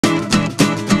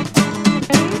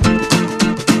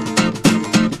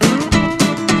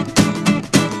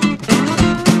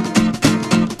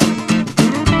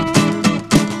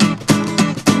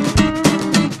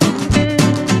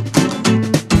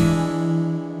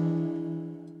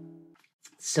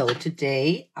So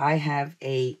today I have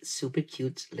a super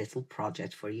cute little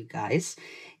project for you guys.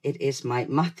 It is my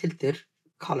Matthildur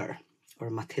Collar,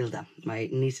 or Matilda. My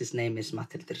niece's name is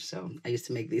Matthildur, so I used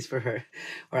to make these for her,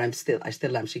 or I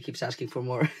still am. She keeps asking for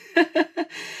more.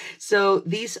 So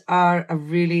these are a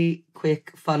really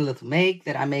quick, fun little make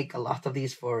that I make a lot of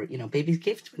these for, baby's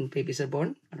gift when babies are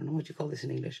born. I don't know what you call this in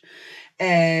English.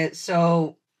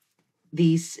 So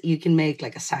these you can make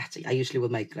like a set. I usually will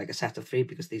make like a set of 3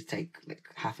 because these take like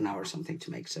half an hour or something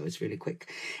to make, so it's really quick.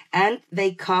 And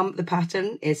the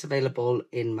pattern is available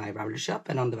in my Raverly shop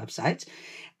and on the website,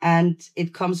 and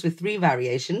it comes with 3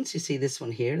 variations. You see this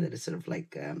one here that is sort of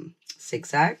like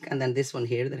zigzag, and then this one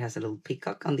here that has a little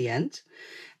peacock on the end,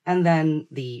 and then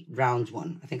the round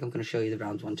one. I think I'm going to show you the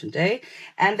round one today.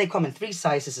 And they come in 3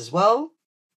 sizes as well.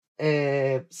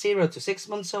 0 to 6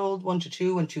 months old, 1 to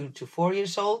 2, and 2 to 4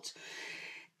 years old.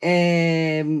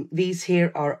 These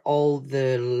here are all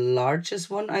the largest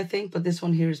one, I think, but this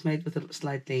one here is made with a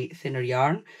slightly thinner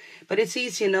yarn. But it's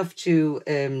easy enough to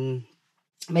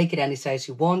make it any size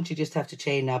you want. You just have to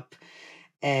chain up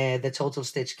the total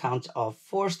stitch count of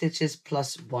 4 stitches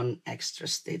plus 1 extra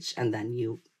stitch, and then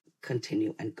you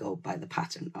continue and go by the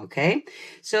pattern. Okay,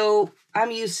 so I'm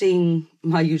using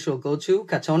my usual go-to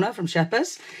Katona from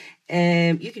Sheppas.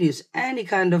 You can use any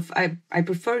kind of, I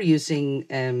prefer using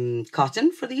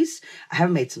cotton for these. I have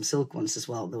made some silk ones as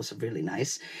well. Those are really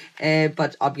nice.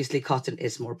 But obviously cotton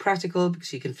is more practical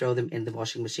because you can throw them in the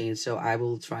washing machine. So I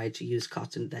will try to use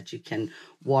cotton that you can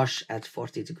wash at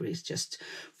 40 degrees, just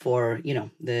for,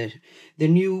 the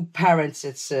new parents.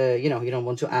 It's, you don't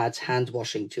want to add hand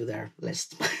washing to their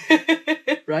list.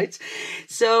 Right?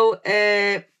 So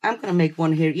I'm going to make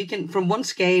one here. You can, from one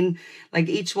skein, like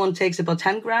each one takes about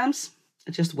 10 grams.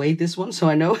 I just weighed this one, so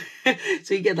I know.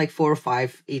 So you get like 4 or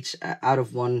 5 each out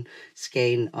of one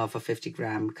skein of a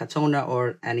 50-gram Katona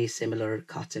or any similar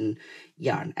cotton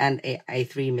yarn, and a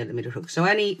 3mm hook. So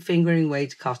any fingering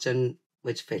weight cotton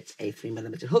which fits a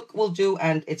 3mm hook will do,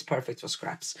 and it's perfect for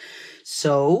scraps.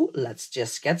 So let's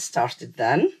just get started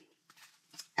then.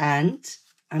 And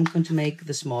I'm going to make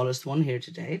the smallest one here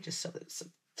today, just so that it's a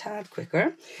tad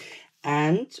quicker.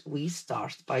 And we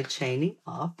start by chaining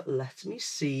up, let me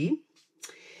see,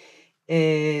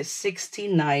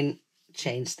 69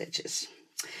 chain stitches.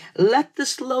 Let the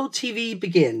slow TV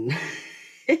begin.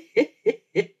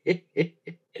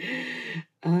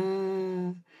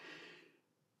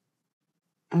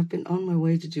 I've been on my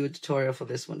way to do a tutorial for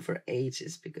this one for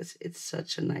ages because it's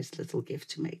such a nice little gift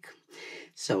to make.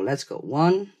 So let's go.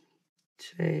 1,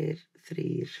 2,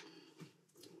 3,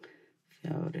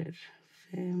 4,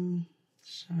 5,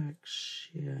 6,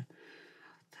 7,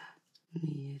 8,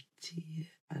 9, 10,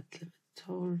 11,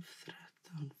 12,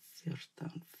 13,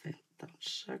 14, 15,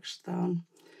 16,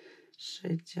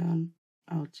 17,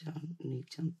 18, 19,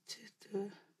 20,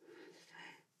 22,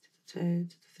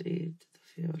 23,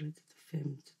 24,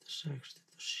 25, 26,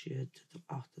 27, 28,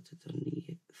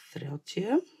 29, 30.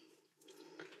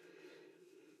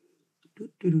 1,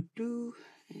 2, 3, 4,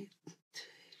 5,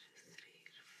 6, 7,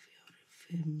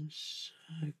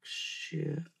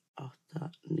 8,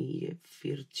 9,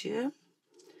 40.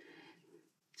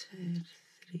 2,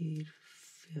 3,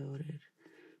 4,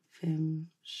 5,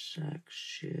 6,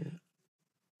 7,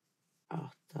 8,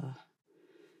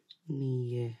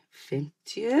 9, 50.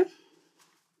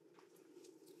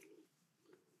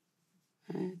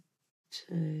 1,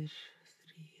 2,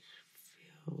 3,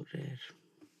 4,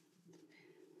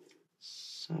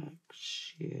 6, 7,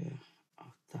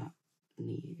 8,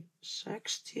 9,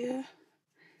 60. 3, 4,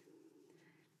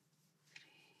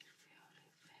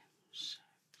 5, 6,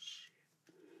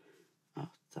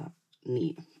 7, 8,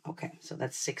 9. Okay, so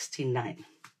that's 69.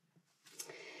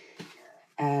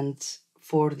 And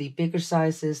for the bigger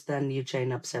sizes, then you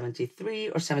chain up 73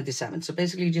 or 77. So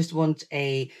basically you just want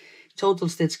a total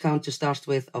stitch count to start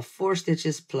with of 4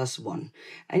 stitches plus 1.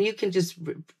 And you can just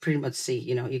pretty much see,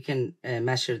 you can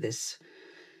measure this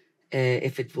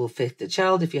if it will fit the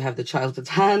child, if you have the child at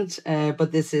hand.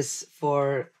 But this is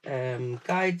for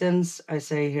guidance, I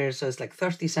say here. So it's like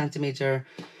 30 centimeter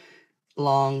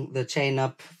long, the chain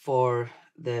up for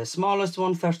the smallest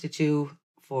one, 32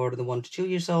 for the 1 to 2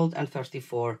 years old, and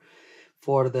 34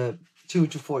 for the 2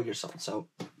 to 4 years old.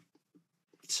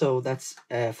 So that's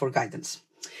for guidance.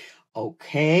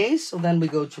 Okay, so then we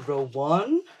go to row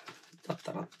 1. Da,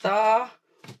 da, da, da.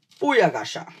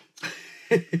 Booyagasha.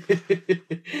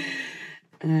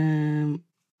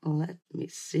 Let me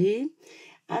see.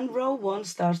 And row 1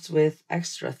 starts with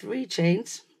extra 3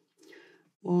 chains.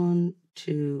 1,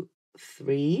 2,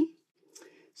 3.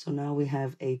 So now we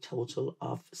have a total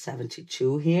of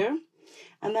 72 here.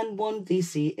 and then 1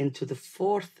 DC into the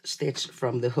 4th stitch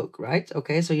from the hook, right?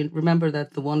 Okay, so you remember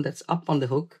that the one that's up on the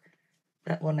hook,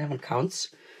 that one never counts.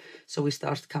 So we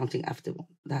start counting after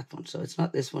that one. So it's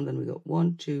not this one, then we go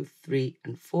 1, 2, 3,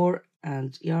 and 4,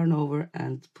 and yarn over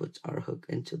and put our hook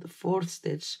into the 4th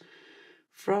stitch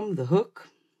from the hook,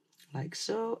 like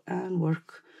so, and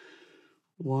work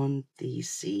 1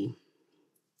 DC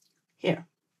here.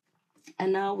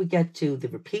 And now we get to the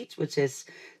repeat, which is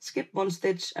skip 1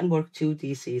 stitch and work 2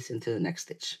 DCs into the next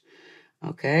stitch.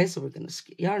 Okay, so we're going to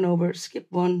yarn over, skip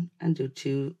 1, and do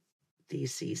 2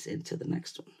 DCs into the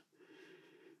next one.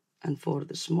 And for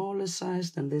the smallest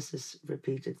size, then this is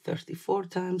repeated 34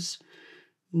 times,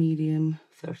 medium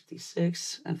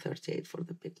 36, and 38 for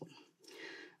the big one.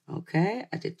 Okay,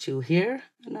 I did 2 here,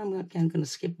 and I'm again going to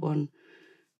skip 1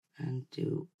 and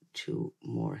do 2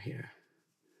 more here.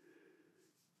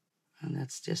 And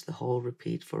that's just the whole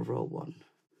repeat for row 1.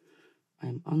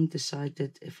 I'm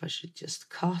undecided if I should just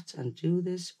cut and do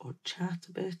this or chat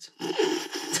a bit.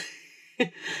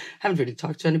 Haven't really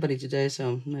talked to anybody today,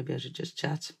 so maybe I should just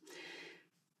chat.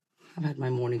 I've had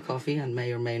my morning coffee and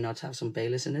may or may not have some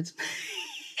Baileys in it.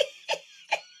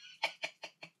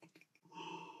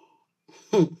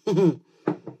 But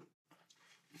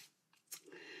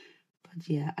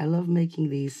yeah, I love making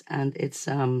these, and it's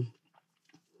I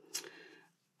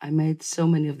made so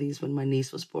many of these when my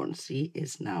niece was born. She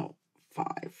is now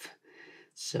 5.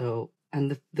 So,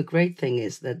 and the great thing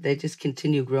is that they just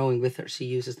continue growing with her. She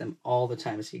uses them all the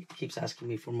time. She keeps asking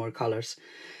me for more colors.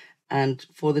 And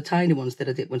for the tiny ones that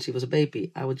I did when she was a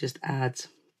baby, I would just add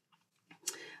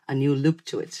a new loop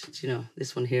to it. You know,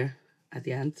 this one here at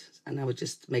the end, and I would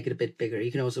just make it a bit bigger.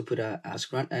 You can also put a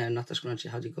not a scrunchie,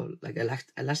 how do you call it, like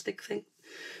elastic thing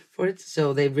for it.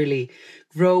 So they really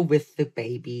grow with the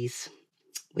babies,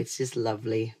 which is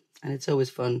lovely. And it's always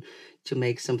fun to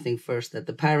make something first that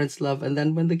the parents love, and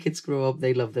then when the kids grow up,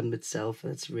 they love them itself.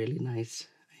 That's really nice,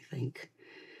 I think.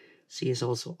 She is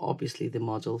also obviously the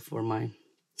model for my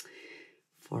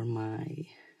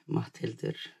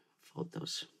Matthildur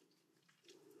photos.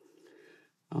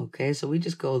 Okay, so we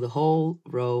just go the whole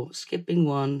row, skipping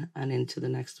 1 and into the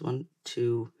next one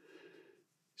 2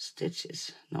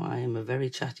 stitches. Now I am a very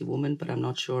chatty woman, but I'm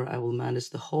not sure I will manage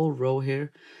the whole row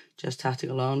here just tatting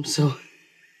along. So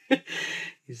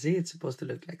you see, it's supposed to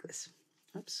look like this.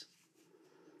 Oops.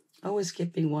 Always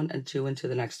skipping 1 and 2 into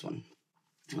the next one.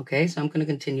 Okay, so I'm going to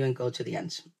continue and go to the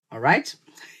end. All right.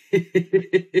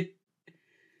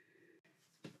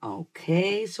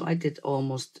 Okay, so I did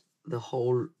almost the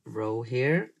whole row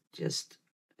here, just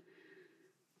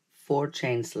 4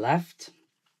 chains left.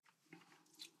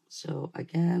 So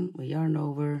again, we yarn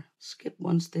over, skip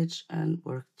 1 stitch and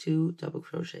work 2 double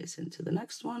crochets into the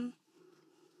next one.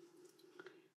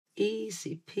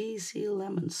 Easy peasy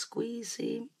lemon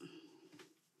squeezy.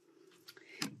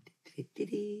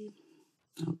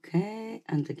 Okay,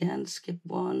 and again skip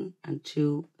 1 and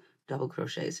 2 double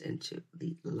crochets into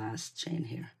the last chain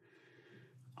here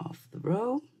of the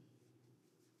row.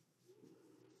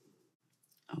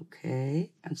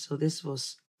 Okay, and so this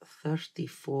was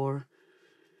 34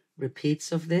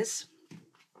 repeats of this,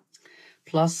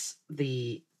 plus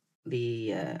the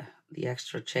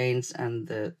extra chains and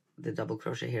the double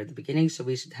crochet here at the beginning. So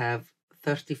we should have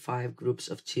 35 groups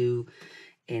of 2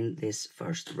 in this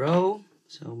first row.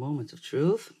 So moment of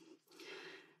truth.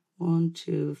 1,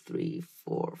 2, 3,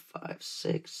 4, 5,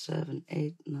 6, 7,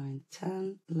 8, 9,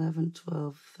 10, 11,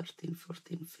 12, 13,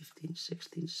 14, 15,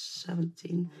 16,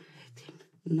 17, 18,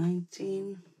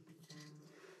 19,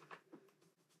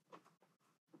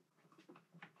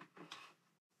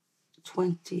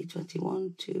 20,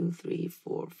 21, 2, 3,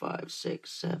 4, 5,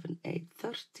 6, 7, 8,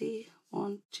 30.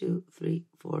 1, 2, 3,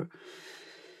 4.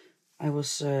 I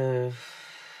was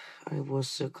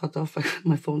cut off.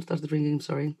 My phone started ringing, I'm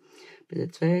sorry. Blir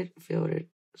det 2, 4,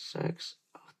 6,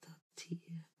 8, 10,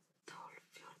 12,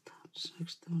 14,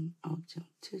 16, 18,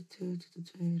 20, 22,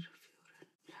 24, 8,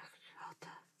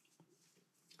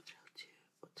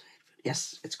 32.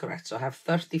 Yes, it's correct. So I have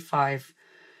 35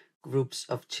 groups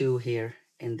of 2 here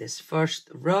in this first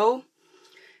row,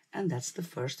 and that's the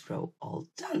first row all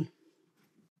done.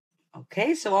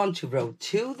 Okay, so on to row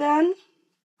 2 then,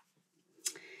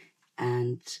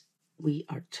 and we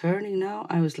are turning now.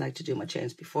 I always like to do my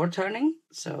chains before turning,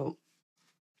 so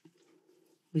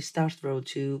we start row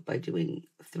 2 by doing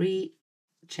 3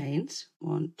 chains,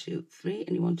 1, 2, 3,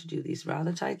 and you want to do these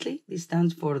rather tightly. These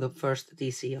stand for the first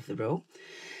DC of the row.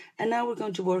 And now we're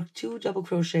going to work 2 double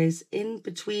crochets in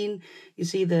between. You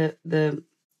see the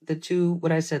 2,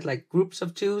 what I said, like groups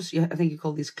of 2s. I think you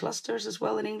call these clusters as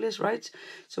well in English, right?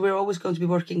 So we're always going to be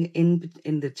working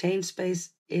in the chain space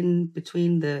in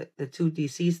between the two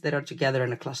DCs that are together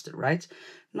in a cluster, right?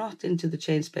 Not into the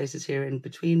chain spaces here in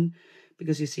between,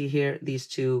 because you see here, these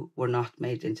two were not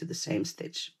made into the same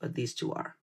stitch, but these two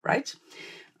are, right?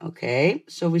 Okay,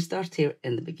 so we start here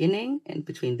in the beginning, in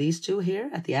between these two here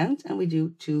at the end, and we do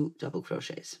 2 double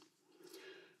crochets.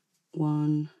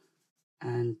 1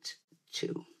 and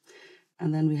 2.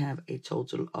 And then we have a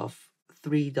total of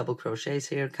 3 double crochets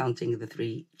here, counting the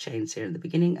 3 chains here in the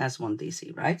beginning as 1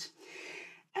 DC, right?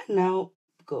 And now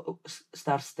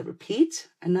starts the repeat,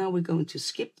 and now we're going to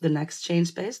skip the next chain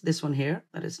space, this one here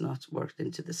that is not worked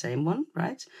into the same one,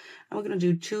 right? And we're going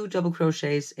to do 2 double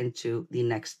crochets into the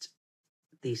next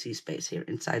DC space here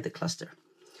inside the cluster.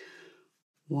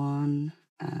 1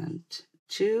 and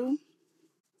 2,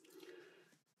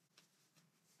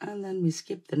 and then we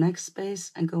skip the next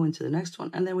space and go into the next one,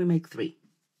 and then we make 3.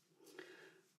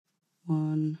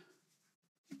 1,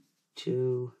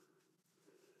 2,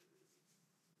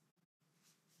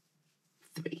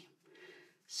 3.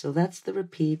 So that's the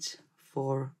repeat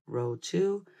for row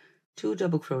 2. 2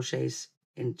 double crochets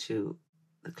into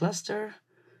the cluster,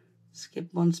 skip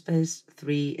 1 space,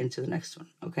 3 into the next one.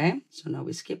 Okay, so now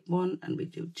we skip 1 and we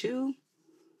do 2,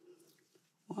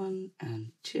 1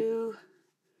 and 2,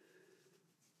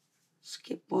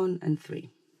 skip 1 and 3,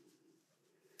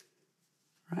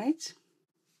 right?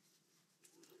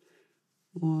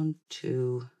 1,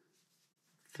 2,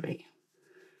 3.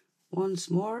 Once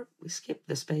more, we skip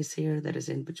the space here that is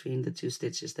in between the 2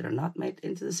 stitches that are not made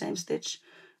into the same stitch,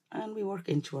 and we work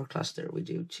into our cluster. We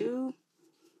do 2,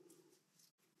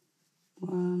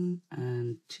 1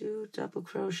 and 2 double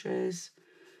crochets,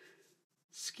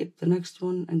 skip the next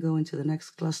one and go into the next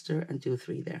cluster and do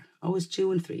 3 there. Always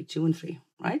 2 and 3, 2 and 3,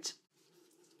 right?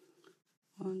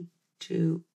 1,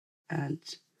 2 and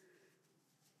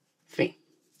 3.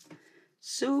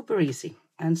 Super easy,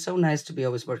 and so nice to be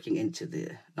always working into the,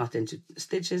 not into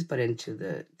stitches, but into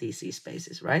the DC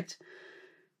spaces, right?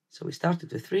 So we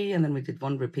started with 3, and then we did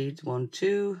 1 repeat, 1,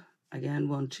 2, again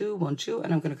 1, 2, 1, 2,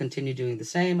 and I'm going to continue doing the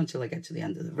same until I get to the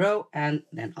end of the row, and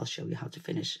then I'll show you how to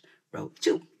finish row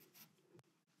 2.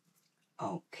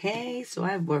 Okay, so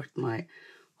I've worked my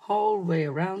whole way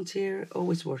around here,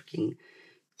 always working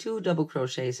 2 double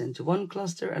crochets into one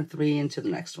cluster and 3 into the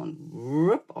next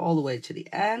one, all the way to the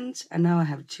end. And now I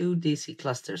have 2 DC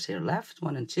clusters here left,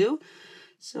 1 and 2.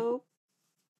 So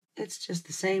it's just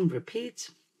the same repeat.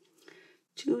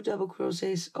 2 double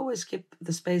crochets, always skip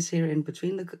the space here in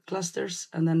between the clusters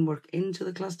and then work into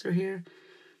the cluster here.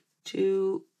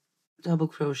 2 double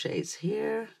crochets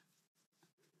here,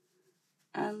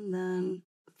 and then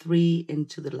 3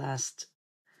 into the last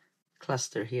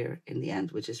cluster here in the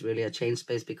end, which is really a chain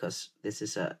space because this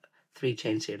is a 3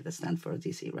 chains here that stand for a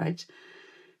DC, right?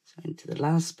 So into the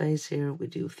last space here we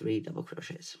do 3 double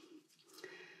crochets,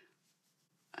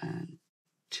 and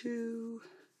 2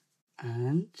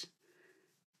 and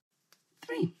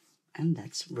 3, and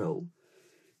that's row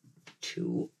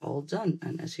 2 all done.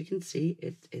 And as you can see,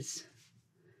 it is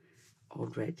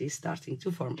already starting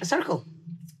to form a circle.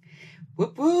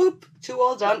 Whoop whoop, 2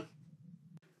 all done.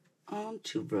 On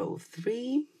to row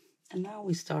 3, and now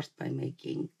we start by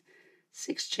making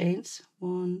 6 chains.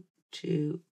 1,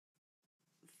 2,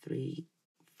 3,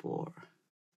 4,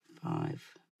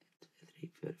 5,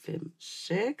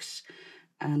 6,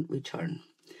 and we turn.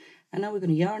 And now we're going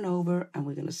to yarn over, and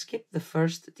we're going to skip the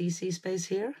first DC space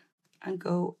here and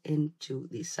go into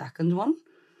the second one.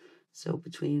 So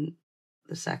between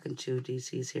the second 2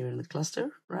 DCs here in the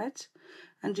cluster, right?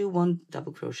 And do 1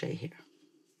 double crochet here.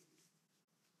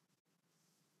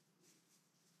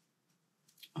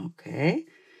 Okay,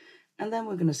 and then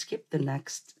we're going to skip the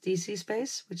next DC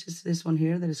space, which is this one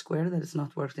here that is square, that is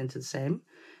not worked into the same,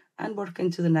 and work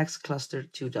into the next cluster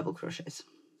 2 double crochets.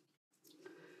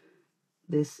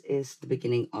 This is the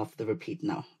beginning of the repeat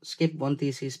now. Skip 1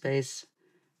 DC space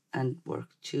and work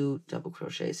 2 double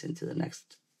crochets into the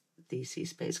next DC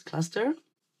space cluster.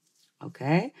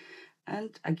 Okay,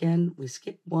 and again we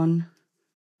skip 1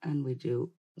 and we do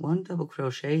 1 double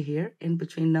crochet here in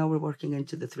between. Now we're working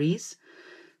into the 3s.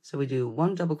 So we do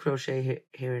 1 double crochet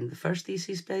here in the first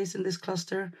DC space in this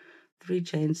cluster, 3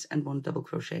 chains and 1 double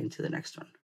crochet into the next one,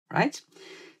 right?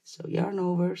 So yarn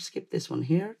over, skip this one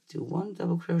here, do 1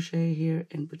 double crochet here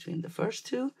in between the first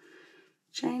 2,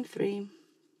 chain 3,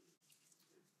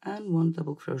 and 1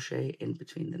 double crochet in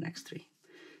between the next 3.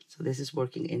 So this is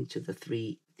working into the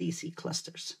 3 DC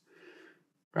clusters,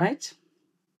 right?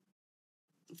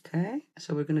 Okay,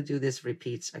 so we're going to do this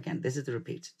repeats again. This is the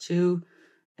repeat. 2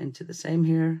 into the same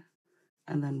here,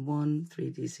 and then 1,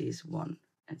 3 DCs, 1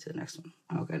 into the next one.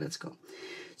 Okay, let's go.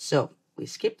 So we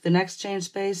skip the next chain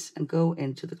space and go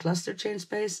into the cluster chain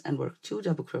space and work 2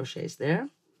 double crochets there.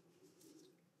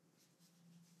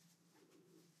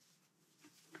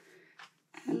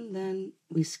 And then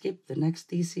we skip the next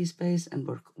DC space and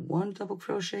work 1 double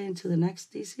crochet into the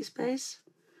next DC space.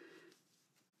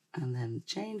 And then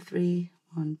chain 3,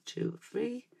 1, 2,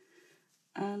 3,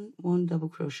 and 1 double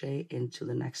crochet into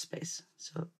the next space.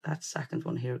 So that second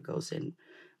one here goes in.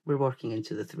 We're working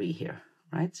into the 3 here,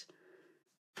 right?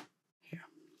 Here.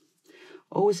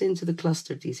 Always into the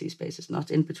cluster DC spaces,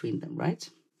 not in between them, right?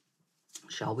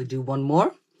 Shall we do one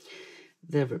more?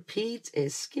 The repeat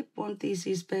is skip 1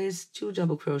 DC space, 2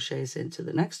 double crochets into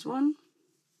the next one.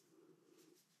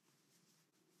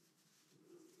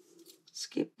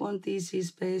 Skip 1 DC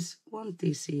space, 1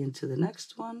 DC into the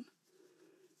next one.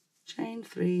 Chain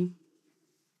 3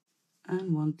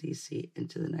 and 1 DC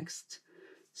into the next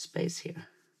space here.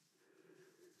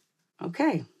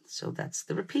 Okay, so that's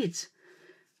the repeat.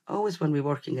 Always when we're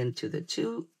working into the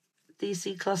 2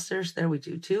 DC clusters, there we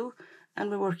do 2, and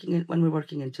when we're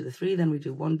working into the 3, then we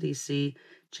do 1 DC,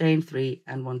 chain 3,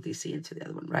 and 1 DC into the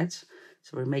other one, right?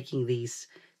 So we're making these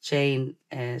chain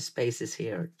spaces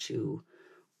here to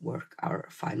work our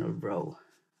final row,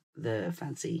 the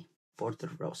fancy border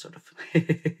row sort of.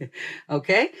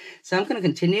 Okay, so I'm going to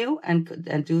continue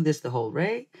and do this the whole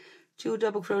way. 2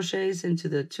 double crochets into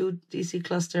the 2 DC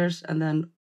clusters, and then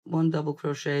 1 double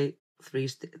crochet,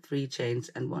 3 chains,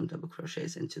 and 1 double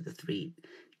crochets into the 3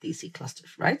 DC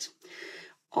clusters, right?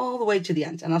 All the way to the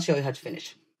end, and I'll show you how to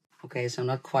finish. Okay, so I'm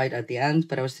not quite at the end,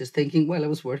 but I was just thinking while I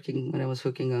was working, when I was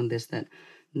hooking on this, that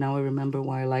now I remember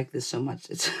why I like this so much.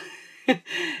 It's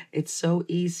it's so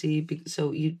easy,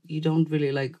 so you don't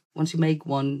really, like, once you make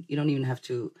one, you don't even have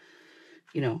to,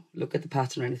 you know, look at the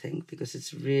pattern or anything, because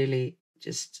it's really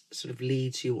just sort of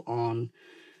leads you on.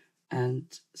 And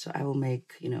so I will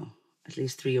make, you know, at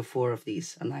least 3 or 4 of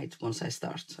these a night once I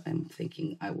start. I'm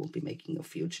thinking I will be making a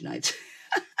few tonight.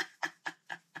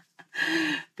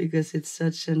 Because it's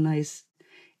such a nice,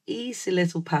 easy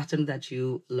little pattern that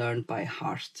you learn by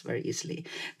heart very easily.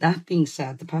 That being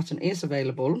said, the pattern is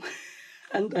available,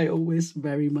 and I always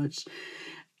very much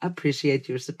appreciate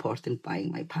your support in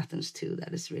buying my patterns too.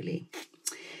 That is really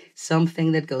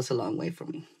something that goes a long way for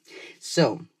me.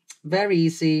 So, very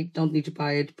easy, don't need to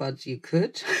buy it, but you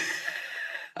could.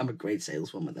 I'm a great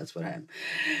saleswoman, that's what I am.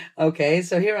 Okay,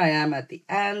 so here I am at the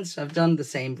end. So I've done the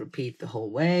same repeat the whole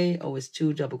way. Always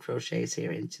 2 double crochets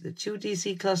here into the 2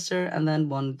 DC cluster, and then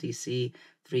 1 DC,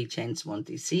 3 chains, 1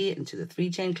 DC into the 3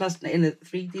 chain cluster, in the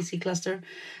 3 DC cluster.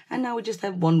 And now we just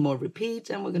have 1 more repeat,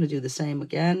 and we're going to do the same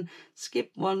again.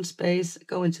 Skip 1 space,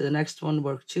 go into the next one,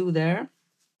 work 2 there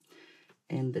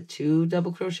in the 2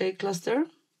 double crochet cluster.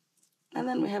 And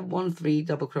then we have 1 3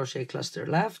 double crochet cluster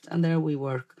left, and there we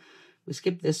work. We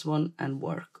skip this one and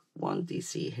work 1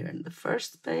 DC here in the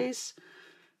first space,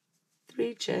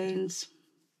 3 chains,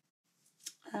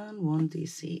 and 1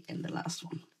 DC in the last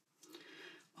one.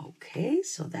 Okay,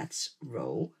 so that's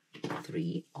row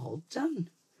 3 all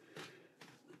done.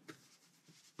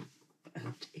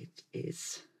 And it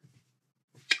is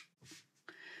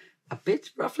a bit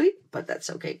roughly, but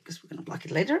that's okay because we're going to block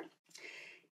it later.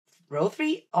 Row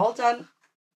 3 all done.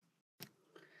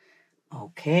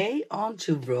 Okay, on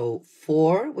to row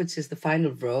 4, which is the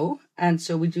final row. And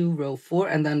so we do row 4,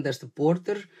 and then there's the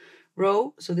border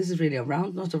row. So this is really a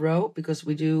round, not a row, because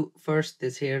we do first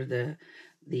this here,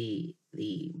 the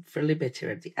frilly bit here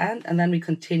at the end, and then we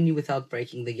continue without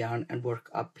breaking the yarn and work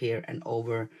up here and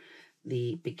over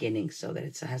the beginning so that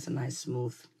it has a nice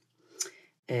smooth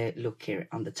look here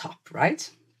on the top,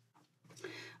 right?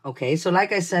 Okay, so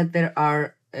like I said, there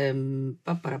are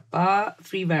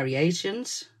 3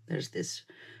 variations. There's this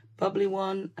bubbly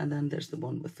one, and then there's the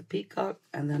one with the peacock,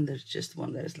 and then there's just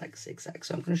one that is like zigzag.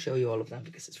 So I'm going to show you all of them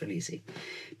because it's really easy.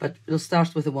 But we'll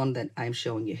start with the one that I'm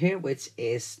showing you here, which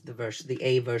is the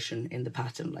A version in the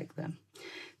pattern, like the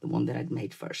one that I'd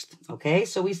made first. Okay,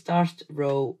 so we start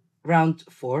round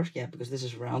 4, yeah, because this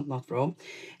is round, not row,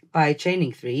 by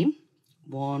chaining 3,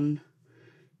 1,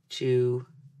 2,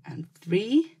 and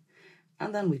 3,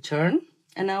 and then we turn.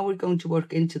 And now we're going to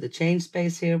work into the chain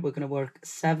space here. We're going to work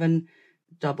 7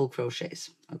 double crochets,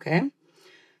 okay?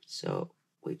 So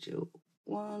we do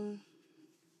 1,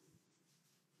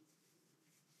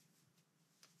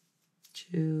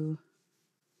 2,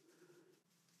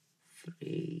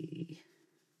 3,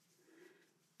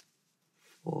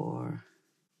 4,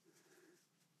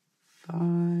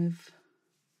 5,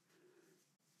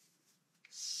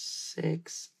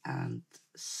 6, and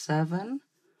 7.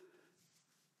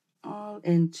 All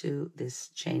into this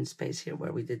chain space here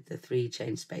where we did the 3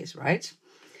 chain space, right?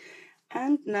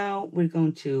 And now we're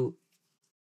going to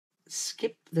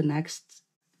skip the next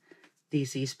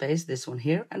DC space, this one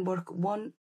here, and work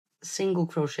 1 single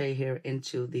crochet here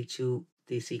into the 2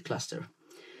 DC cluster.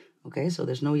 Okay, so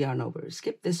there's no yarn over.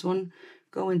 Skip this one,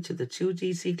 go into the 2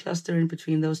 DC cluster in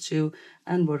between those two,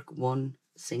 and work 1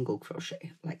 single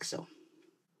crochet, like so.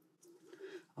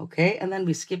 Okay, and then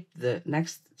we skip the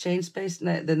next chain space,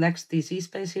 the next DC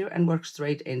space here, and work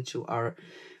straight into our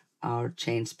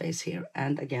chain space here.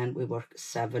 And again, we work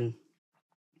 7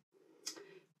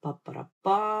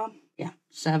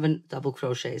 7 double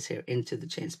crochets here into the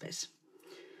chain space.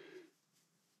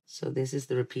 So this is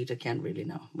the repeat again, really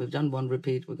now. We've done 1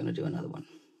 repeat, we're going to do another one.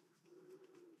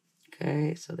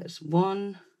 Okay, so there's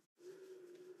 1,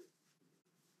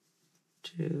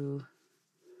 2,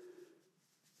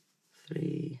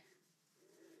 3,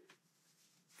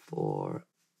 4,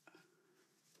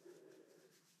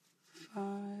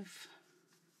 5,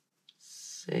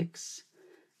 6,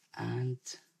 and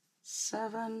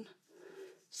 7.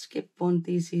 Skip 1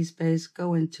 DC space,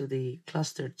 go into the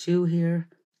cluster 2 here,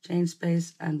 chain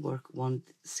space, and work 1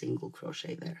 single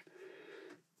crochet there.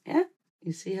 Yeah,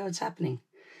 you see how it's happening.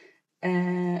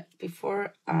 So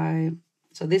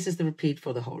this is the repeat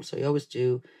for the whole. So you always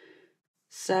do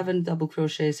 7 double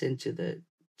crochets into the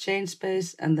chain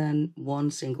space, and then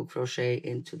 1 single crochet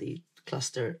into the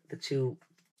cluster, the two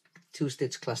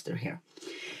stitch cluster here.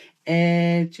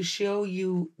 And to show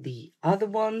you the other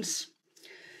ones,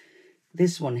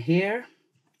 this one here,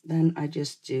 then I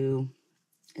just do,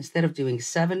 instead of doing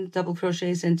 7 double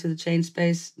crochets into the chain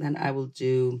space, then I will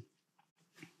do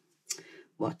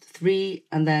 3,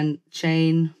 and then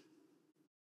chain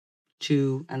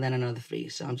 2, and then another 3.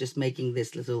 So I'm just making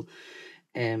this little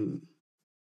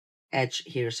edge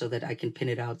here so that I can pin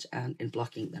it out, and in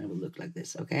blocking then it will look like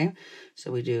this. Okay,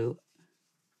 so we do,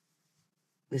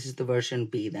 this is the version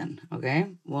B then.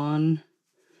 Okay, 1,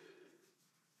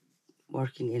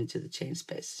 working into the chain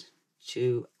space,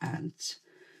 2 and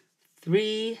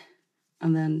 3,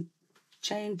 and then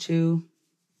chain 2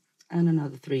 and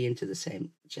another 3 into the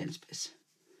same chain space.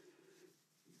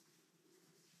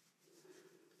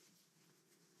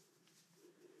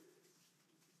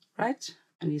 Right,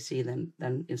 and you see then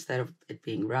instead of it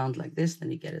being round like this,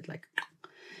 then you get it like,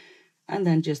 and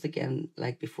then just again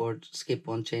like before, skip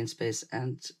 1 chain space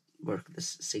and work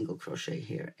this single crochet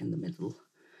here in the middle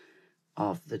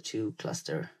of the 2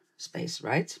 cluster space,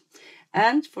 right?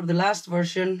 And for the last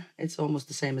version, it's almost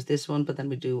the same as this one, but then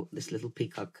we do this little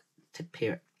peacock tip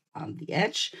here on the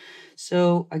edge.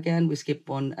 So again, we skip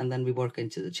 1 and then we work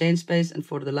into the chain space. And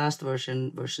for the last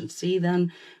version, version C,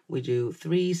 then we do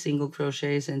 3 single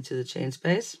crochets into the chain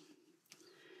space,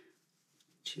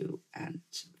 2 and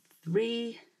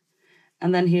 3.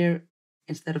 And then here,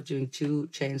 instead of doing 2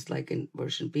 chains like in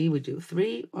version B, we do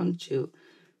 3, 1, 2,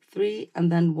 3, and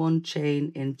then 1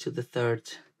 chain into the third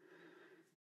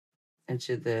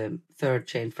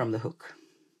chain from the hook.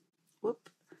 Whoop,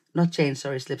 not chain,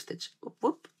 sorry, slip stitch. Whoop,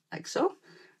 whoop, like so.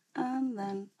 And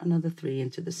then another 3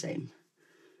 into the same.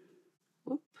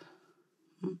 Whoop,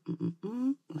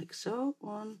 like so.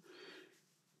 1,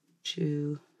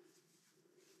 2,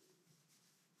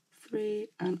 3,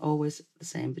 and always the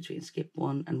same between skip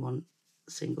 1 and 1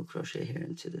 single crochet here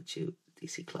into the 2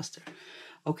 DC cluster.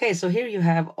 Okay, so here you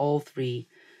have all 3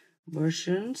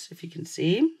 versions, if you can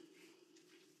see.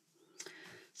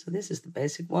 So this is the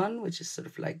basic one, which is sort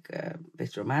of like a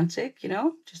bit romantic, you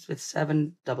know, just with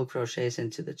 7 double crochets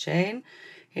into the chain.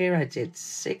 Here I did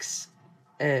 6,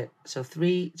 so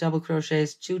 3 double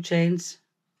crochets, 2 chains,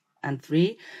 and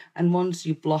 3. And once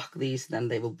you block these, then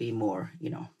they will be more, you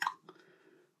know,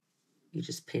 you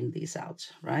just pin these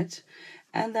out, right?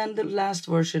 And then the last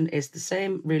version is the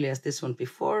same really as this one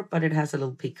before, but it has a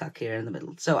little peacock here in the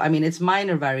middle. So, I mean, it's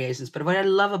minor variations, but what I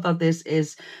love about this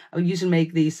is I usually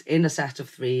make these in a set of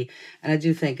 3. And I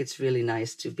do think it's really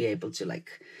nice to be able to like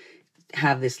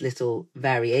have this little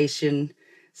variation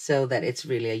so that it's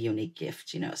really a unique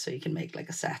gift, you know, so you can make like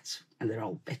a set and they're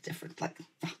all a bit different. Like,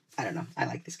 I don't know, I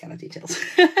like this kind of details.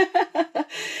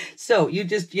 So you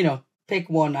just, you know, pick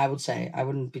one, I would say. I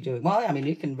wouldn't be doing, well, I mean,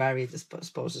 you can vary it, I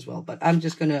suppose, as well. But I'm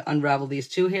just going to unravel these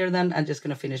 2 here then. I'm just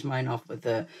going to finish mine off with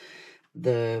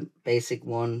the basic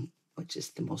one, which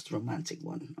is the most romantic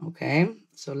one. Okay,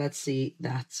 so let's see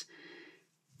that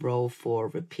row 4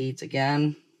 repeat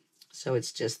again. So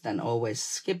it's just then always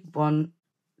skip 1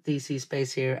 DC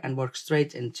space here and work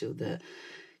straight into the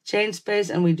chain space.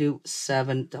 And we do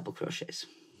 7 double crochets.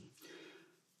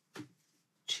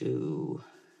 2,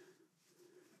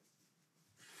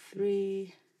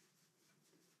 3,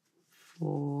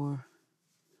 4,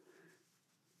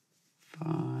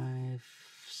 5,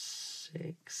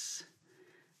 6,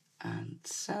 and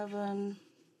 7.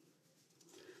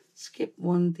 skip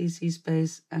 1 DC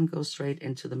space and go straight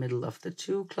into the middle of the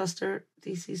 2 cluster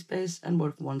DC space and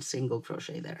work 1 single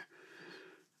crochet there.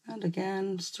 And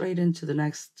again, straight into the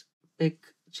next big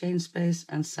chain space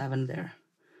and 7 there.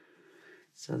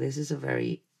 So this is a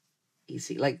very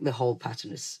easy, like the whole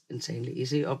pattern is insanely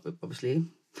easy, obviously.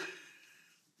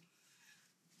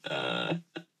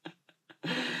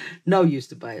 No use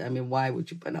to buy it. I mean, why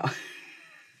would you buy now?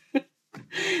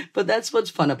 But that's what's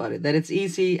fun about it, that it's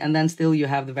easy, and then still you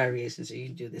have the variations. So you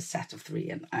can do this set of 3.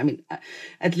 And I mean,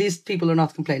 at least people are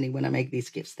not complaining when I make these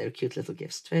gifts. They're cute little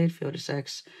gifts. 2, 4,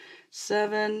 6,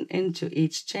 7 into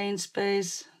each chain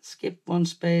space, skip 1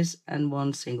 space and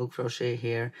 1 single crochet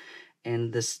here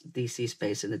in this DC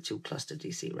space in the 2 cluster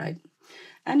DC, right?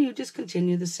 And you just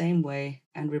continue the same way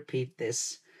and repeat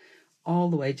this all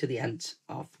the way to the end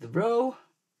of the row.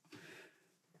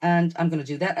 And I'm going to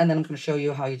do that, and then I'm going to show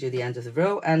you how you do the end of the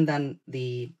row and then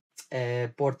the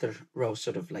border row,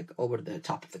 sort of like over the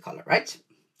top of the collar, right?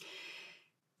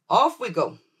 Off we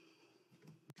go.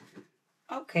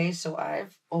 Okay, so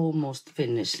I've almost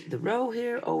finished the row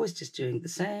here, always just doing the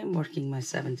same, working my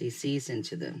 7 DCs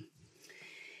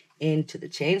into the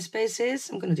chain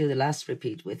spaces. I'm going to do the last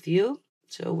repeat with you.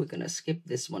 So we're going to skip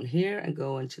this one here and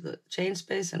go into the chain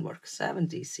space and work 7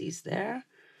 DCs there.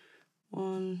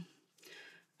 1.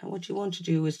 And what you want to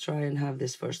do is try and have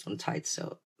this first one tight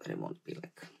so that it won't be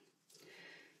like,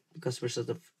 because we're sort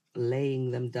of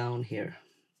laying them down here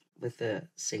with a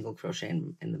single crochet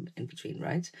in between,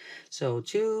 right? So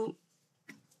 2,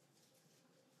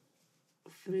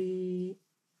 3,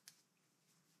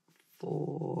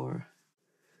 4,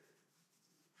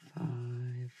 5,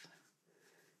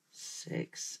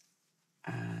 6,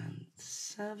 and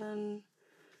 7.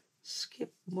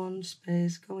 Skip 1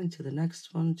 space, go into the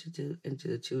next one to do into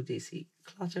the 2 DC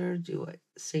clutter, do a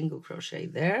single crochet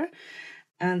there.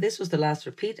 And this was the last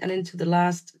repeat, and into the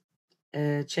last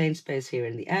chain space here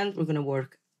in the end, we're going to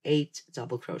work 8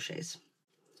 double crochets.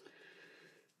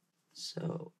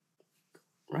 So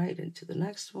right into the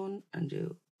next one and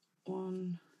do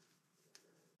 1,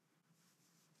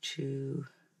 2,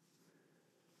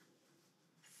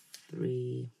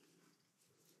 3,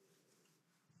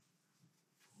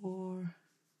 4,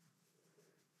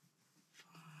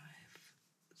 5,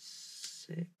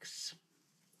 6,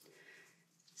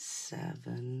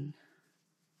 7,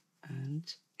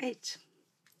 and 8.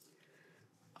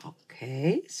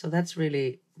 Okay, so that's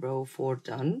really row 4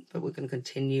 done, but we're going to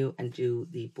continue and do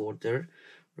the border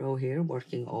row here,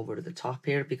 working over the top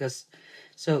here, because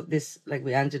so this, like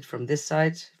we ended from this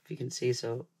side, if you can see,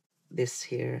 so this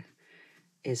here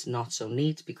is not so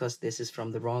neat because this is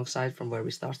from the wrong side from where we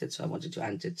started. So I wanted to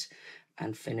end it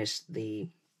and finish the,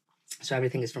 so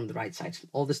everything is from the right side.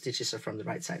 All the stitches are from the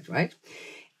right side, right?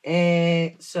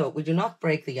 So we do not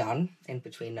break the yarn in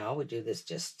between now. We do this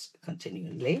just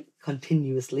continuously.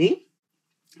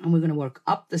 And we're going to work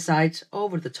up the side,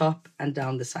 over the top, and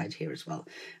down the side here as well,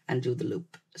 and do the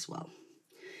loop as well.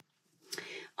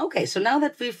 Okay, so now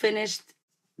that we've finished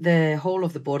the whole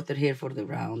of the border here for the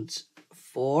round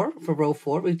 4, for row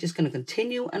 4, we're just going to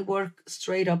continue and work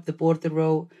straight up the border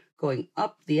row, going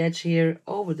up the edge here,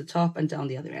 over the top, and down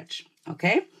the other edge.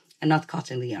 Okay? And not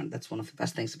cutting the yarn. That's one of the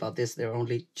best things about this. There are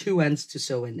only 2 ends to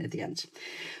sew in at the end.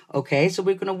 Okay, so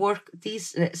we're going to work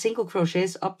these single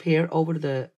crochets up here over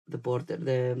the border,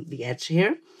 the edge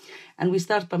here. And we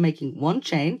start by making 1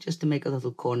 chain just to make a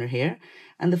little corner here.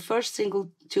 And the first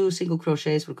 2 single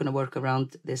crochets, we're going to work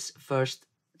around this first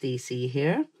DC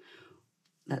here.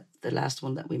 That the last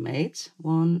one that we made.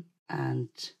 1 and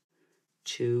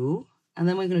 2. And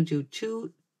then we're going to do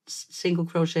 2 single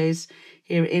crochets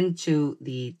here into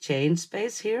the chain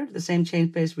space here, the same chain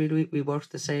space we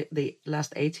worked the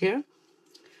last 8 here.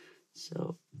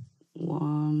 So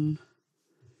 1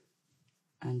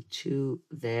 and 2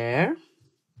 there,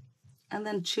 and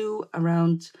then 2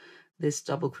 around this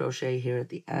double crochet here at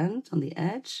the end on the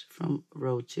edge from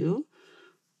row 2.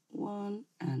 1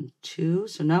 and 2.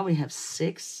 So now we have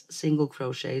 6 single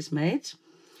crochets made.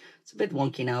 It's a bit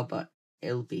wonky now, but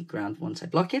it'll be grand once I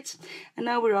block it. And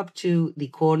now we're up to the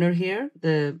corner here,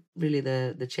 the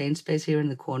chain space here in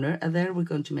the corner. And there we're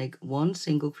going to make 1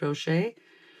 single crochet,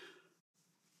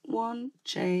 1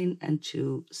 chain, and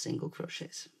 2 single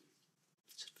crochets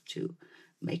to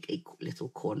make a little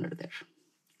corner there,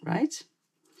 right?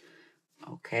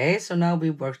 Okay, so now we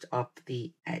worked up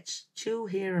the edge. 2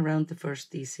 here around the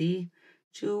first DC,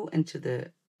 2 into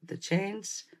the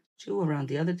chains, 2 around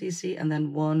the other DC, and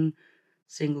then 1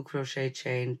 single crochet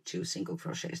chain, 2 single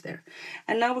crochets there.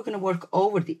 And now we're going to work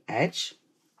over the edge.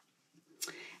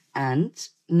 And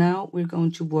now we're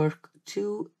going to work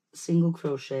 2 single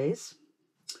crochets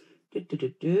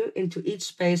into each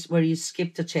space where you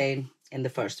skipped a chain in the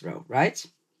first row, right?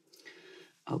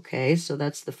 Okay, so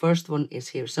that's the first one is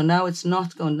here. So now it's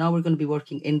not going, now we're going to be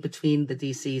working in between the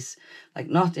DCs, like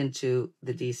not into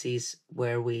the DCs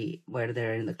where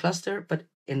they're in the cluster, but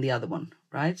in the other one,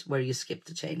 right? Where you skip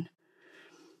the chain.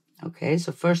 Okay,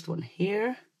 so first one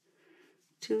here,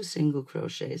 2 single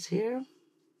crochets here.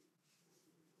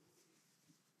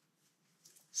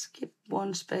 Skip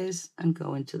 1 space and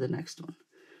go into the next one.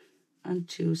 And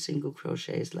 2 single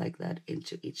crochets like that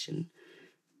into each and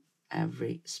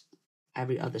every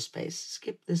other space.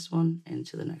 Skip this one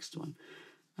into the next one.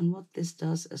 And what this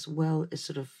does as well is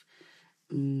sort of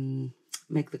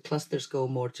make the clusters go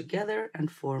more together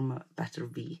and form a better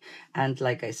V. And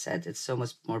like I said, it's so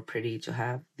much more pretty to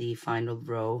have the final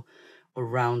row or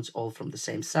rounds all from the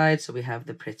same side. So we have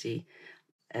the pretty,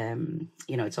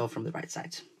 you know, it's all from the right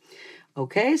side.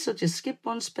 Okay, so just skip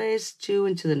 1 space, 2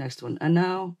 into the next one. And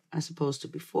now, as opposed to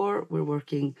before, we're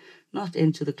working not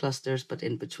into the clusters, but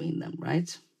in between them,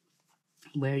 right?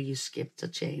 Where you skipped a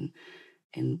chain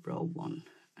in row 1.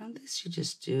 And this you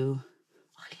just do.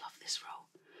 Oh, I love this row.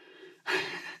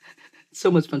 It's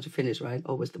so much fun to finish, right?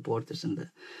 Always the borders and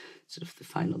the sort of the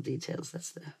final details.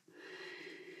 That's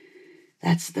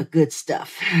the good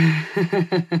stuff.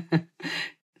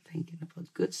 Thinking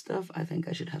about good stuff. I think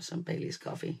I should have some Bailey's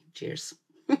coffee. Cheers.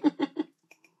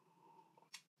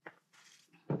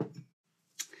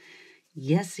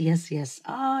 Yes, yes, yes.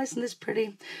 Ah, isn't this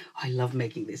pretty? I love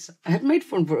making this. I had made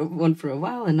one for a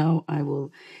while, and now I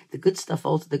will. The good stuff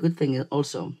also. The good thing is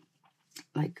also,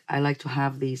 like, I like to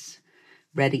have these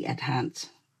ready at hand,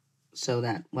 so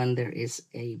that when there is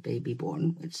a baby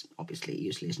born, which obviously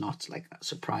usually is not like a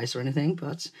surprise or anything,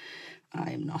 but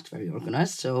I am not very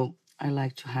organized, so I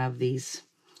like to have these,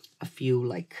 a few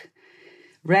like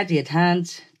ready at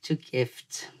hand to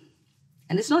gift.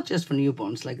 And it's not just for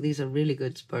newborns, like these are really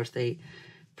good birthday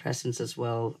presents as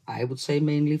well. I would say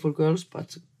mainly for girls,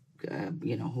 but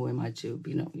you know, who am I to,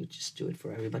 you know, you just do it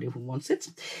for everybody who wants it.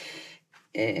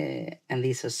 And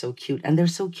these are so cute. And they're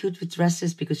so cute with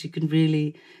dresses because you can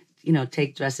really, you know,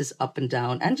 take dresses up and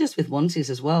down and just with onesies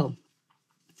as well.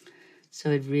 So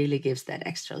it really gives that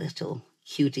extra little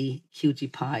cutie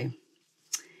pie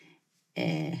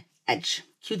edge.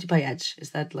 Cutie pie edge.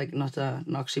 Is that like not an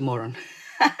oxymoron?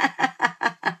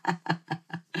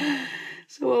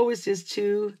 So always just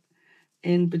 2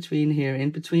 in between here, in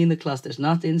between the clusters,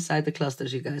 not inside the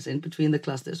clusters, you guys, in between the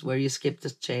clusters where you skipped the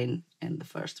chain in the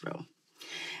first row.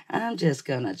 I'm just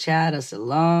gonna chat us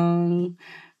along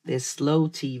this slow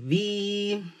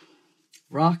TV,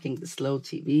 rocking the slow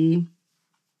TV.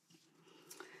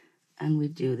 And we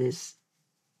do this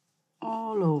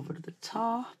all over the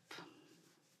top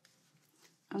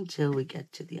until we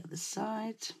get to the other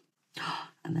side.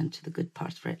 And then to the good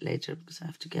part right later, because I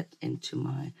have to get into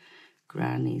my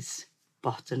granny's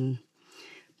button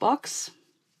box,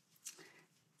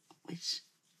 which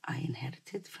I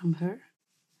inherited from her,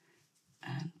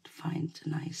 and find a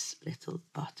nice little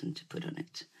button to put on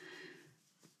it.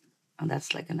 And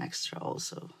that's like an extra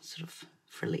also, sort of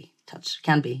frilly touch.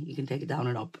 Can be. You can take it down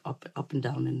and up and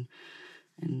down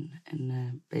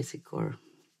in basic or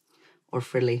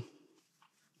frilly.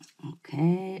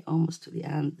 Okay, almost to the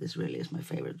end. This really is my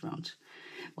favorite round.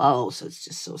 Well, also it's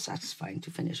just so satisfying to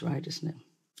finish, right, isn't it?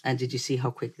 And did you see how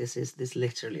quick this is? This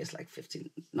literally is like 15,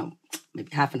 no,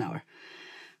 maybe half an hour.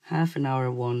 Half an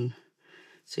hour one.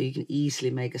 So you can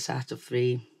easily make a set of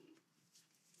 3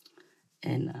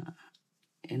 in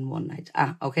one night.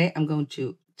 Okay, I'm going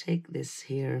to take this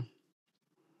here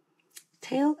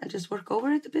tail and just work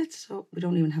over it a bit, so we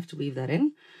don't even have to weave that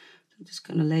in. So I'm just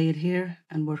going to lay it here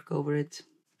and work over it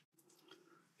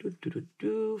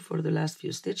for the last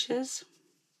few stitches.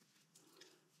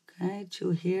 Okay,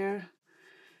 2 here,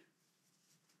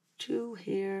 2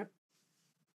 here,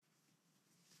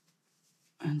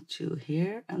 and 2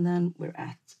 here, and then we're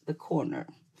at the corner.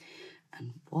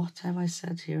 And what have I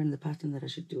said here in the pattern that I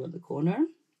should do on the corner?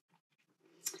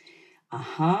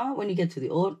 When you get to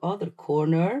the other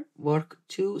corner, work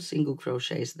 2 single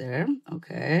crochets there.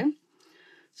 Okay,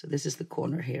 so this is the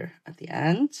corner here at the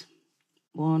end.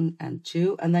 1 and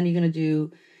 2, and then you're going to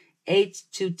do 8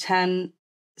 to 10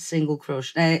 single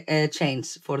crochet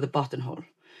chains for the buttonhole.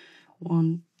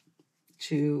 1,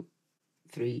 2,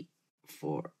 3,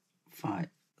 4, 5,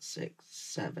 6,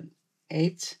 7,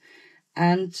 8,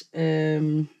 and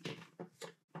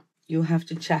you have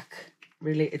to check.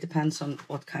 Really, it depends on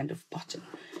what kind of button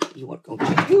you are going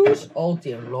to use. Oh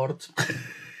dear Lord,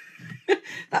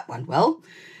 that went well.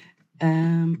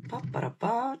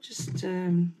 Just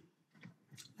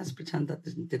let's pretend that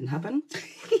didn't happen.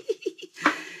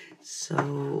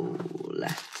 So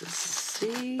let's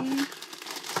see.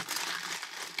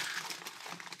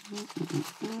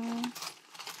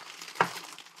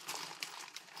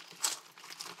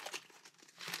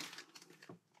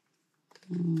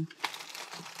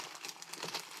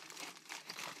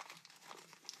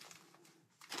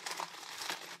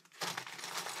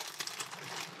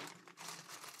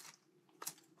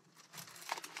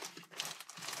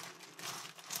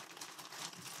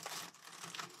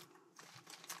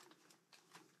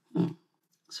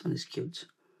 This one is cute.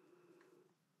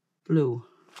 Blue.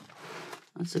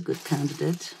 That's a good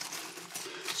candidate.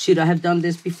 Should I have done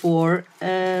this before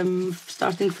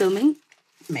starting filming?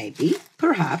 Maybe.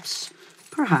 Perhaps.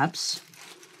 Perhaps.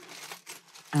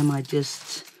 Am I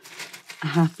just a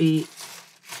happy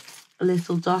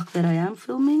little doc that I am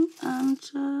filming and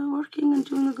working and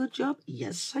doing a good job?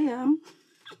 Yes, I am.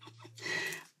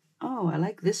 Oh, I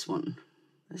like this one.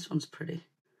 This one's pretty.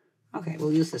 Okay,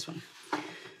 we'll use this one.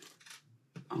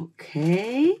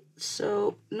 Okay,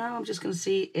 so now I'm just going to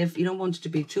see if you don't want it to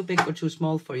be too big or too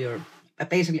small for your,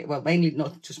 basically, well, mainly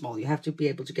not too small. You have to be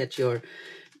able to get your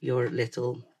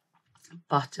little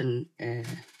button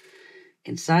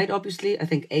inside, obviously. I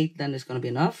think 8 then is going to be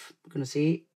enough. We're going to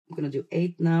see. I'm going to do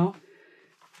 8 now.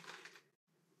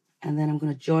 And then I'm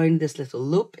going to join this little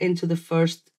loop into the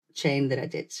first chain that I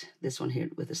did. This one here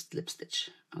with a slip stitch,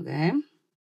 okay? And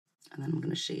then I'm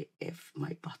going to see if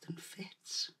my button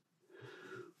fits.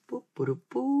 Boop, boop,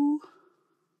 boop.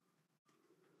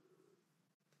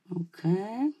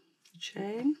 Okay,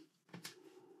 chain.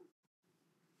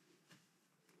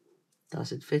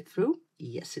 Does it fit through?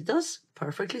 Yes, it does.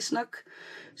 Perfectly snug.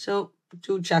 So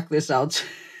do check this out.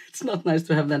 It's not nice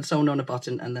to have that sewn on a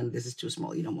button and then this is too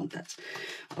small. You don't want that.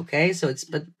 Okay, so it's,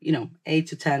 but you know, 8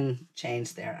 to 10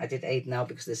 chains there. I did 8 now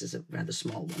because this is a rather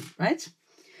small one, right?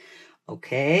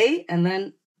 Okay, and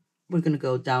then we're going to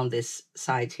go down this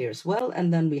side here as well.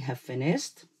 And then we have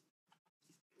finished.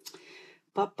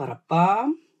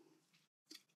 Ba-ba-da-ba.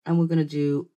 And we're going to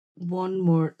do one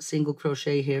more single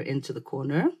crochet here into the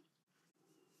corner.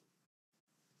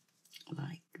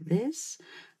 Like this.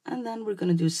 And then we're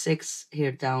going to do 6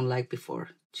 here down like before.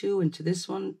 2 into this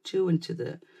one, 2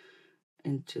 into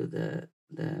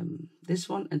this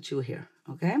one, and 2 here.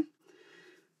 Okay?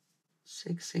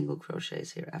 6 single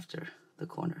crochets here after the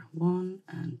corner. 1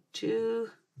 and 2.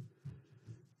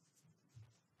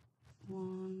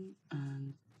 1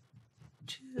 and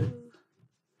 2.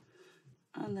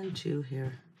 And then 2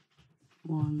 here.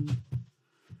 1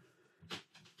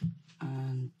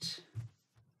 and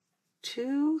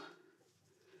 2.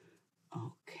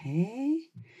 Okay.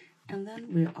 And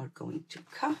then we are going to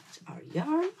cut our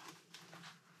yarn.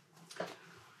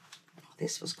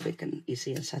 This was quick and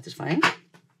easy and satisfying.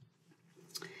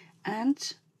 And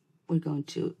we're going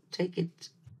to take it,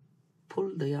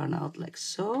 pull the yarn out like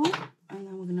so, and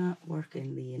then we're gonna work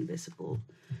in the invisible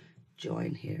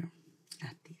join here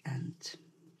at the end.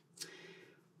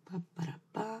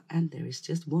 Ba-ba-da-ba. And there is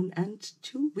just one end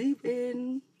to weave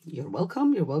in. You're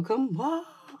welcome, you're welcome. Wow,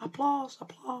 applause,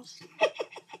 applause.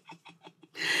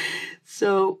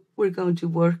 So we're going to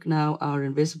work now our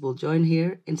invisible join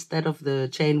here instead of the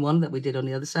chain 1 that we did on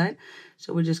the other side.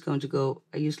 So we're just going to go,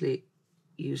 I usually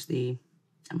use the,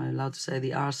 am I allowed to say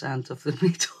the arse end of the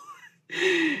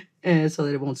needle so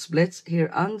that it won't split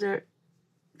here under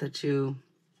the 2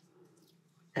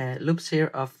 loops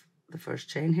here of the first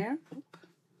chain here.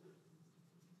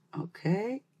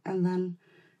 Okay, and then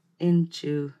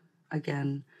into,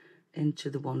 again, into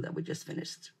the one that we just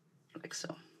finished, like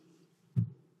so.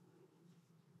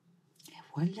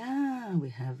 Voila, we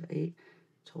have a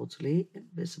totally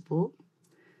invisible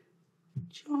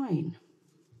join.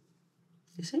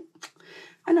 You see?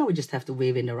 And now we just have to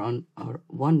weave in around our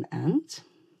one end.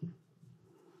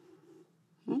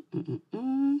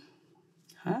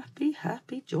 Happy,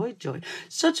 happy, joy, joy.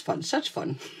 Such fun, such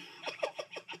fun.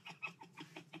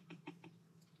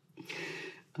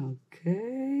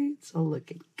 Okay, it's all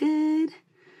looking good.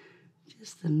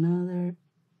 Just another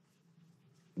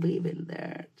weave in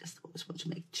there. Just always want to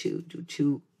make do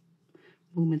 2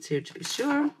 movements here to be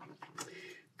sure.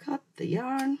 Cut the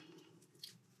yarn.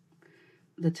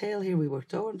 The tail here we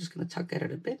worked over. I'm just going to tuck it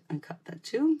out a bit and cut that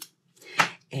too.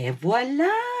 Et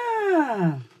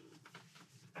voila!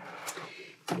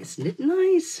 Isn't it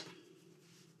nice?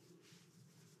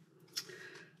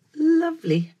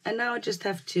 Lovely. And now I just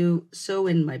have to sew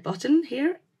in my button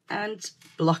here and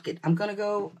block it. I'm going to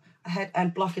go ahead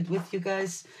and block it with you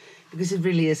guys because it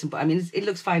really isn't. I mean, it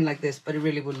looks fine like this, but it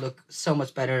really would look so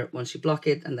much better once you block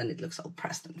it, and then it looks all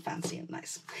pressed and fancy and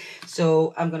nice.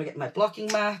 So I'm going to get my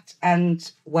blocking mat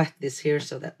and wet this here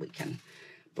so that we can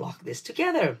block this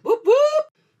together. Whoop, whoop.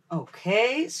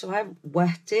 Okay, so I've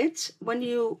wet it. When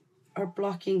you are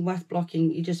blocking, wet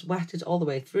blocking, you just wet it all the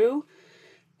way through.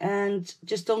 And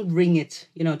just don't wring it,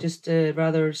 you know, just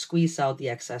rather squeeze out the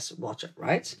excess water,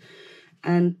 right?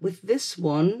 And with this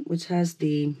one, which has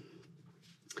the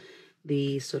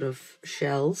sort of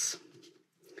shells,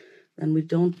 then we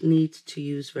don't need to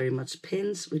use very much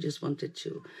pins. We just want it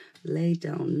to lay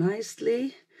down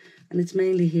nicely. And it's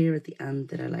mainly here at the end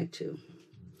that I like to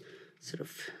sort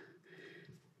of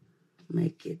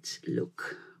make it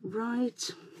look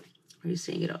right. Are you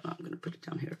seeing it? Oh, no, I'm going to put it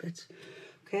down here a bit.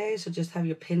 Okay, so just have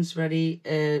your pins ready.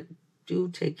 Do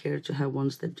take care to have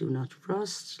ones that do not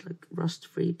rust, like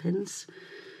rust-free pins.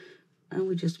 And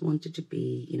we just want it to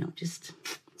be, you know, just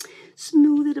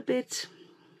smooth it a bit.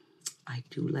 I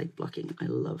do like blocking. I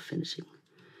love finishing.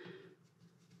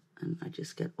 And I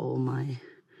just get all my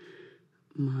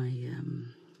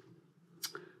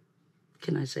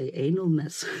can I say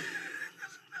analness?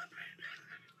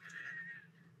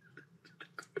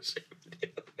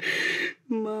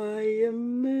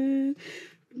 My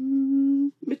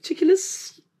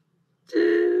meticulous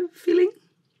feeling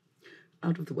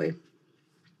out of the way.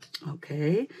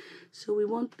 Okay, so we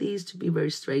want these to be very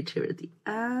straight here at the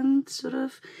end, sort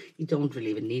of. You don't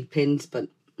really even need pins, but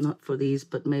not for these,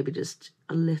 but maybe just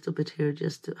a little bit here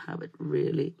just to have it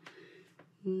really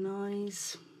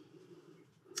nice.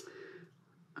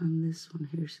 And this one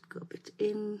here should go a bit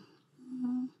in.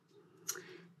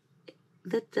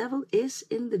 The devil is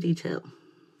in the detail.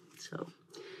 So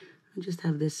I just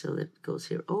have this so that it goes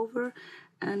here over,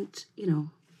 and you know,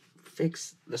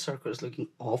 fix the circle is looking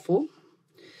awful.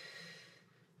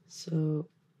 So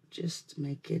just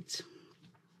make it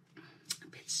a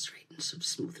bit straight and sort of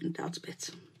smoothen it out a bit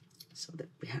so that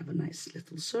we have a nice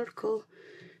little circle.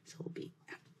 So it'll be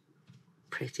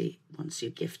pretty once you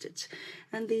gift it.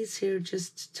 And these here,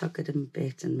 just tuck it in a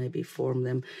bit and maybe form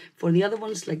them. For the other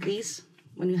ones like these,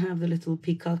 when you have the little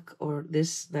peacock or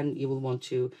this, then you will want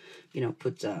to, you know,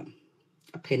 put a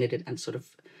pin in it and sort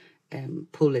of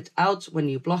pull it out when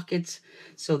you block it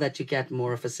so that you get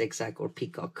more of a zigzag or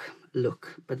peacock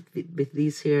look. But with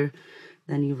these here,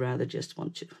 then you rather just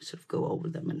want to sort of go over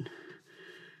them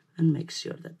and make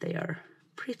sure that they are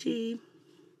pretty.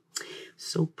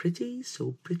 So pretty,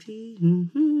 so pretty.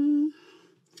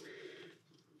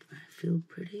 I feel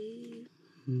pretty.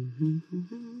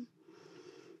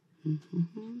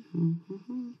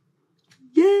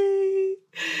 Yay!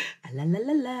 La la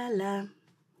la la la.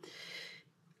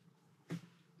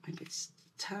 Maybe it's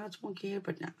a tad wonky here,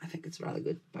 but no, I think it's rather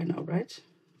good by now, right?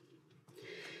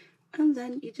 And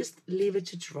then you just leave it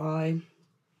to dry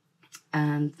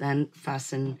and then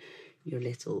fasten your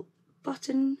little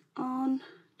button on,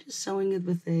 just sewing it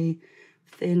with a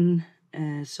thin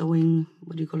sewing,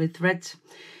 what do you call it, thread,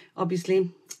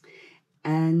 obviously.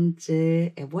 And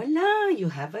voila, you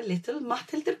have a little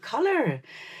Matthildur collar.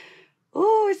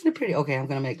 Oh, isn't it pretty? Okay, I'm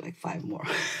gonna make like 5 more.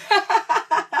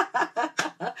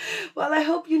 Well, I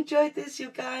hope you enjoyed this, you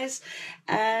guys,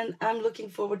 and I'm looking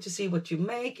forward to see what you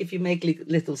make. If you make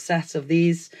little sets of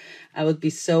these, I would be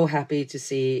so happy to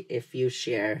see if you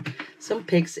share some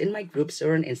pics in my groups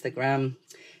or on Instagram.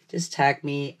 Just tag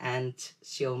me and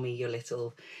show me your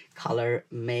little collar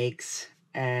makes.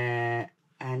 And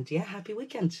yeah, happy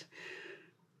weekend.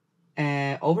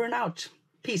 Over and out.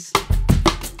 Peace.